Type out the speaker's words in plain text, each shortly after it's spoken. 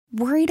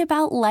Worried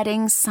about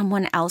letting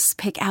someone else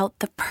pick out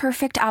the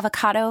perfect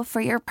avocado for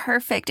your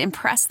perfect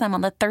impress them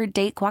on the third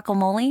date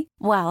guacamole?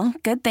 Well,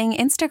 good thing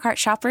Instacart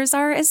shoppers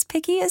are as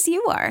picky as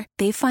you are.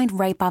 They find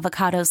ripe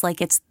avocados like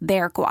it's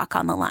their guac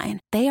on the line.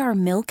 They are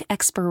milk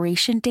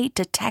expiration date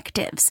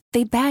detectives.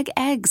 They bag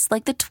eggs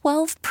like the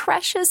 12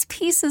 precious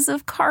pieces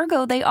of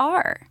cargo they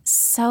are.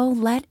 So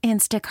let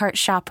Instacart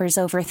shoppers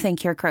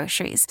overthink your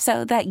groceries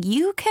so that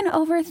you can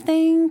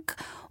overthink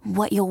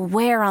what you'll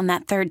wear on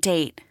that third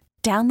date.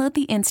 Download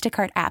the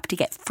Instacart app to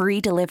get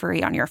free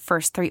delivery on your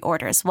first 3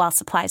 orders while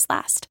supplies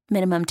last.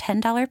 Minimum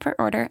 $10 per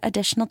order.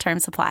 Additional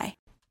terms apply.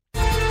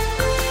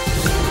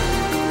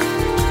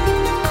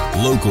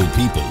 Local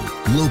people,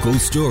 local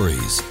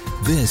stories.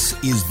 This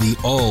is the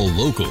All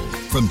Local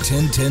from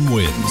 1010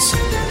 Wins.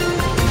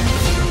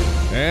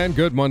 And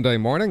good Monday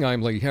morning.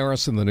 I'm Lee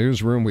Harris in the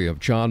newsroom. We have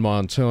John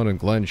Montone and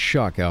Glenn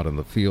Schuck out in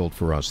the field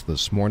for us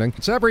this morning.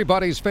 It's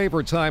everybody's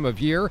favorite time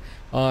of year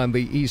on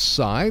the east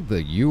side,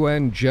 the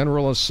UN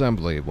General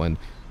Assembly, when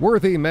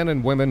worthy men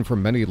and women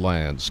from many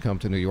lands come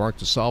to New York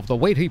to solve the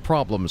weighty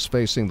problems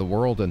facing the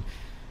world and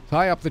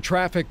tie up the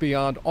traffic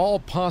beyond all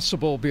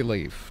possible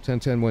belief.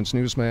 1010 Wins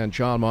newsman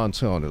John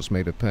Montone has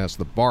made it past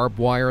the barbed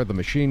wire, the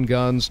machine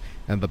guns,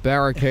 and the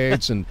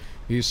barricades, and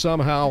he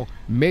somehow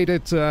made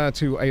it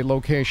to a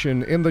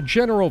location in the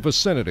general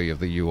vicinity of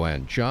the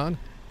UN. John?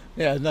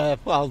 Yeah,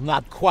 well,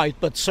 not quite,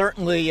 but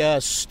certainly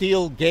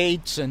steel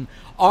gates and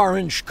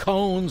orange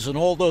cones and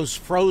all those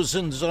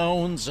frozen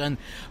zones. And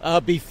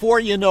before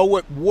you know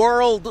it,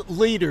 world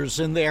leaders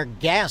in their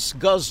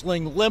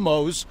gas-guzzling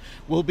limos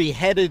will be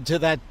headed to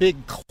that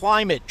big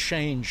climate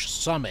change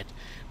summit,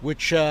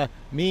 which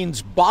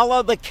means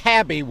Bala the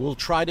cabbie will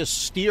try to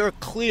steer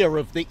clear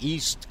of the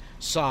east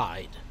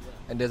side.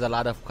 And there's a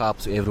lot of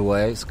cops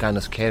everywhere. It's kind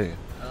of scary.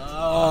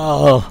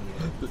 Oh,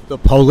 the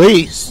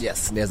police.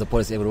 Yes, there's a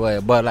police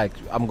everywhere. But,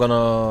 I'm going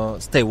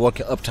to stay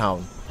working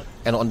uptown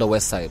and on the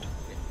west side.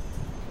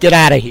 Get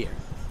out of here.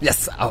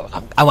 Yes,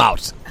 I'm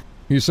out.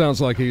 He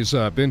sounds like he's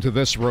been to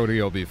this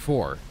rodeo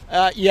before.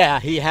 Yeah,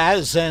 he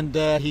has, and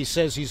he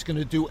says he's going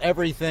to do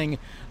everything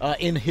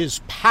in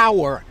his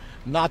power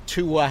not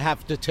to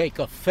have to take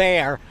a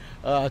fare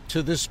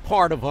to this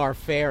part of our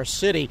fair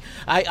city.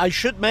 I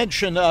should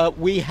mention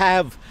we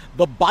have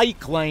the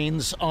bike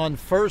lanes on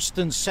 1st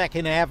and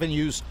 2nd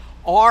Avenues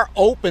are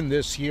open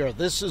this year.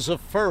 This is a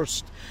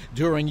first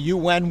during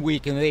UN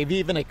week, and they've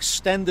even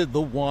extended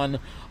the one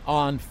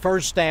on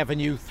 1st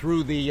Avenue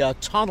through the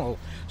tunnel.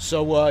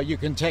 So you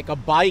can take a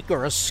bike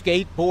or a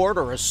skateboard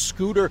or a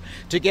scooter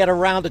to get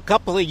around. A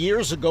couple of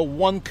years ago,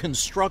 one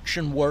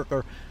construction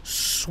worker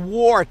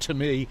swore to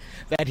me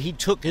that he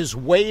took his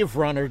wave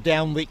runner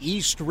down the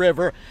East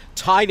River,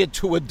 tied it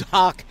to a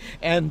dock,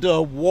 and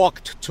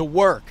walked to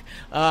work.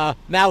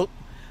 Now,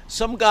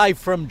 some guy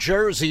from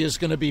Jersey is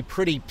going to be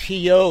pretty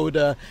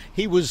PO'd.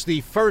 He was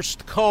the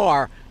first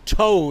car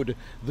towed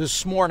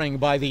this morning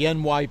by the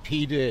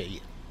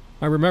NYPD.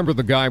 I remember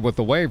the guy with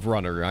the wave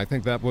runner. I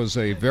think that was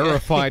a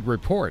verified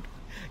report.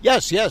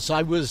 Yes.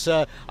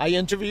 I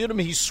interviewed him.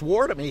 He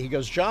swore to me. He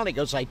goes, John, he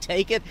goes, I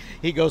take it.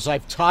 He goes,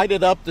 I've tied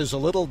it up. There's a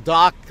little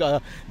dock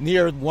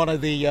near one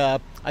of the,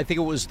 I think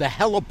it was the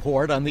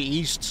heliport on the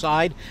east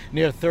side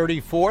near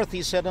 34th.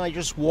 He said, and I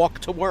just walk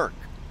to work.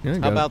 Yeah,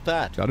 How about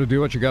that? Got to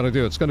do what you got to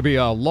do. It's going to be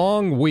a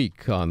long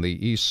week on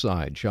the east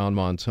side. John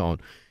Montone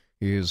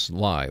is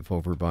live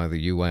over by the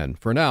UN.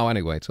 For now,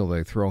 anyway, till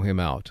they throw him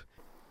out.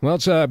 Well,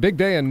 it's a big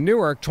day in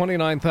Newark.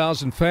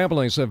 29,000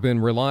 families have been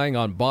relying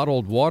on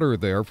bottled water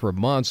there for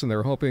months, and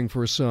they're hoping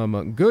for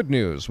some good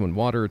news when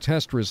water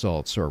test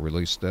results are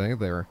released today.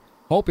 They're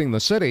hoping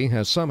the city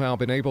has somehow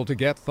been able to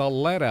get the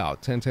lead out.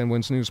 1010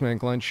 Wins newsman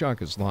Glenn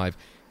Schuck is live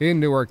in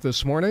Newark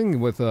this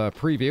morning with a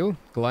preview.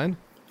 Glenn?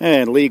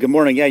 And Lee, good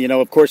morning. Yeah,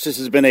 of course, this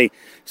has been a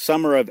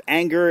summer of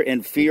anger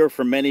and fear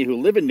for many who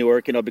live in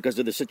Newark, because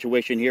of the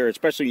situation here,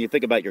 especially when you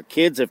think about your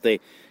kids, if they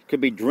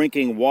could be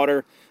drinking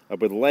water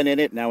with lead in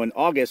it. Now, in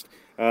August,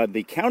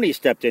 the county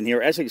stepped in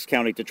here, Essex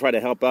County, to try to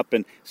help up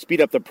and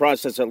speed up the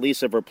process, at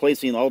least, of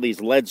replacing all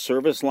these lead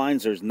service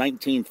lines. There's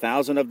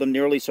 19,000 of them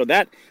nearly. So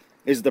that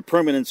is the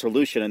permanent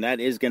solution, and that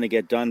is going to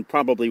get done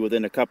probably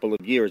within a couple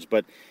of years.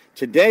 But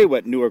today,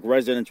 what Newark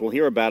residents will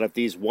hear about, if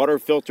these water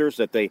filters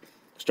that they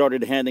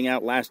started handing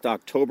out last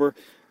October,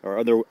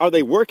 or are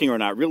they working or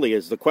not, really,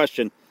 is the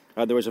question.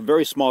 There was a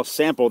very small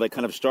sample that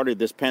kind of started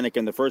this panic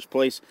in the first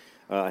place.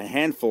 A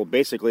handful,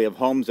 basically, of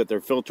homes that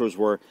their filters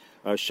were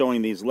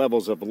showing these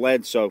levels of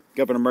lead. So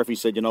Governor Murphy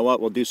said, you know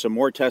what, we'll do some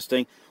more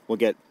testing. We'll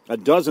get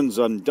dozens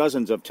and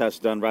dozens of tests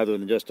done rather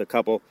than just a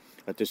couple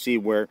to see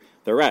where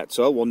they're at.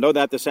 So we'll know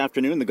that this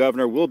afternoon. The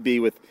governor will be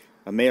with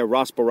Mayor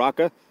Ross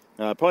Baraka.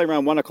 Probably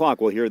around 1 o'clock,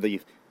 we'll hear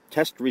the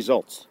test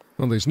results.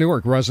 Well, these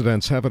Newark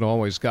residents haven't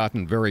always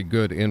gotten very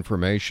good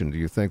information. Do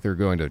you think they're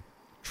going to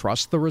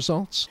trust the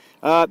results?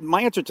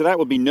 My answer to that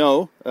would be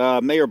no.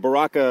 Mayor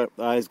Baraka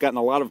has gotten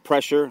a lot of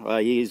pressure.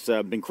 He's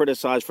been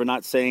criticized for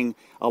not saying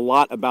a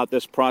lot about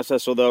this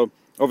process, although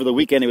over the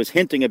weekend he was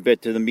hinting a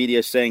bit to the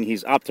media, saying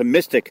he's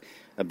optimistic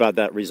about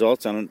that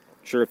results. I'm not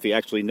sure if he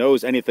actually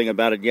knows anything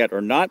about it yet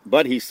or not,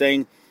 but he's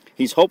saying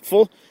he's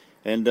hopeful,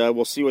 and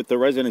we'll see what the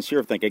residents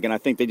here think. Again, I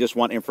think they just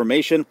want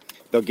information.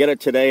 They'll get it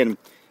today, and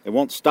it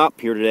won't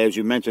stop here today. As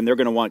you mentioned, they're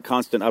going to want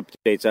constant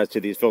updates as to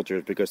these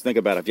filters, because think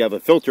about it. If you have a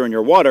filter in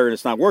your water and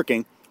it's not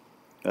working,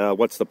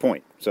 what's the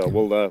point? So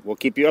we'll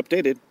keep you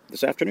updated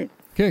this afternoon.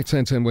 Okay,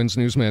 1010 Wins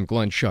newsman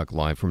Glenn Schuck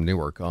live from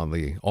Newark on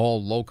the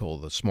All Local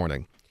this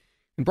morning.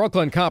 In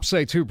Brooklyn, cops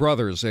say two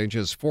brothers,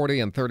 ages 40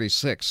 and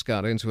 36,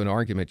 got into an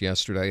argument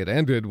yesterday. It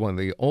ended when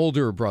the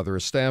older brother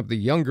stabbed the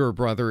younger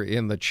brother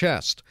in the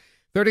chest.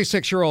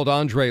 36-year-old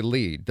Andre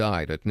Lee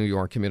died at New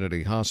York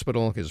Community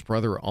Hospital. His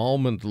brother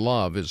Almond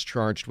Love is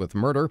charged with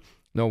murder.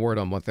 No word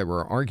on what they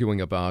were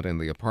arguing about in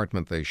the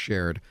apartment they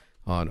shared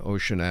on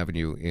Ocean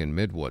Avenue in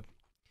Midwood.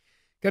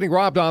 Getting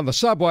robbed on the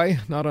subway,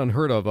 not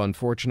unheard of,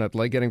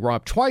 unfortunately. Getting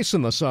robbed twice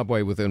in the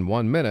subway within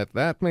 1 minute,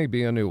 that may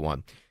be a new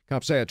one.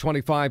 Cops say a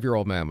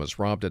 25-year-old man was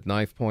robbed at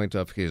knife point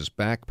of his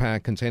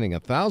backpack containing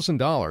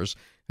 $1,000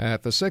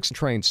 at the 6th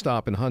train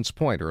stop in Hunts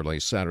Point early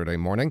Saturday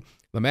morning.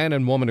 The man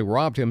and woman who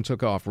robbed him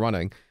took off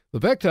running. The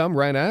victim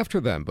ran after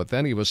them, but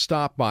then he was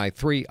stopped by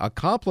 3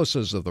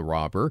 accomplices of the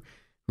robber,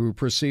 who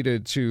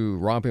proceeded to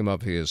rob him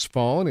of his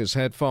phone, his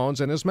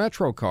headphones, and his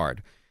Metro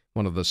card.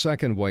 One of the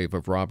second wave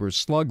of robbers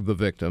slugged the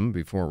victim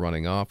before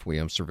running off. We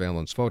have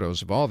surveillance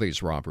photos of all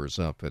these robbers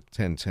up at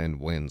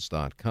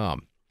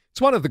 1010wins.com. It's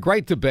one of the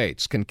great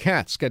debates. Can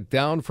cats get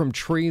down from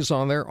trees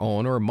on their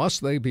own, or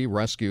must they be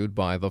rescued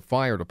by the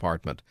fire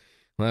department?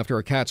 After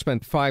a cat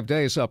spent 5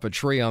 days up a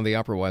tree on the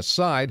Upper West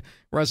Side,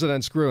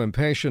 residents grew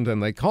impatient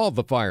and they called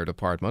the fire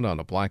department on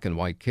a black and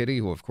white kitty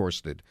who, of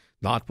course, did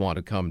not want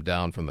to come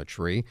down from the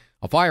tree.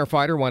 A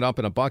firefighter went up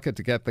in a bucket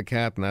to get the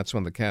cat, and that's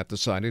when the cat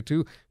decided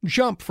to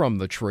jump from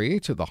the tree,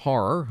 to the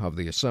horror of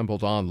the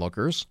assembled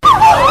onlookers.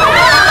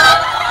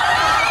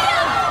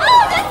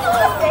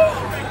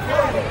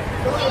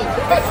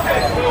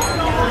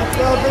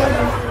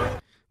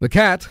 The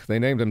cat, they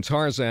named him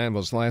Tarzan,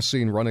 was last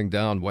seen running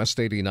down West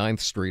 89th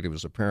Street. He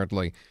was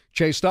apparently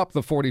chased up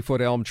the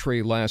 40-foot elm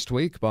tree last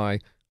week by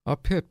a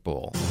pit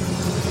bull.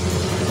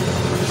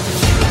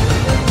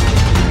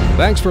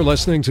 Thanks for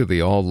listening to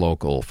the All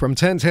Local from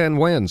 1010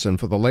 Wins. And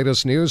for the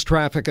latest news,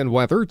 traffic, and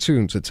weather,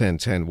 tune to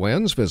 1010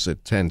 Wins.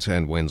 Visit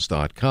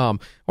 1010wins.com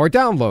or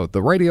download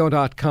the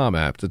radio.com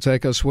app to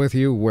take us with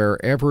you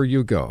wherever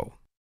you go.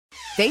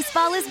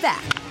 Baseball is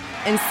back,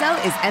 and so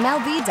is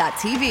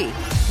MLB.tv.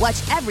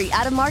 Watch every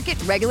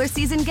out-of-market regular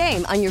season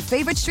game on your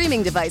favorite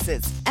streaming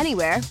devices,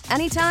 anywhere,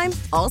 anytime,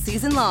 all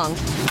season long.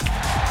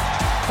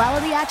 Follow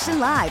the action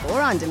live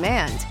or on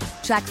demand.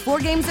 Track 4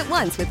 games at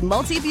once with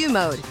multi-view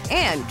mode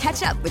and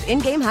catch up with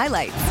in-game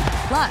highlights.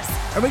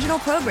 Plus, original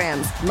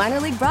programs, minor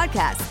league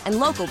broadcasts, and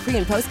local pre-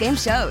 and post-game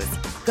shows.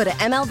 Go to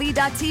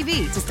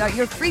MLB.tv to start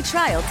your free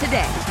trial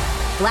today.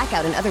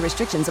 Blackout and other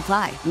restrictions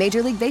apply.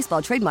 Major League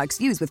Baseball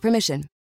trademarks used with permission.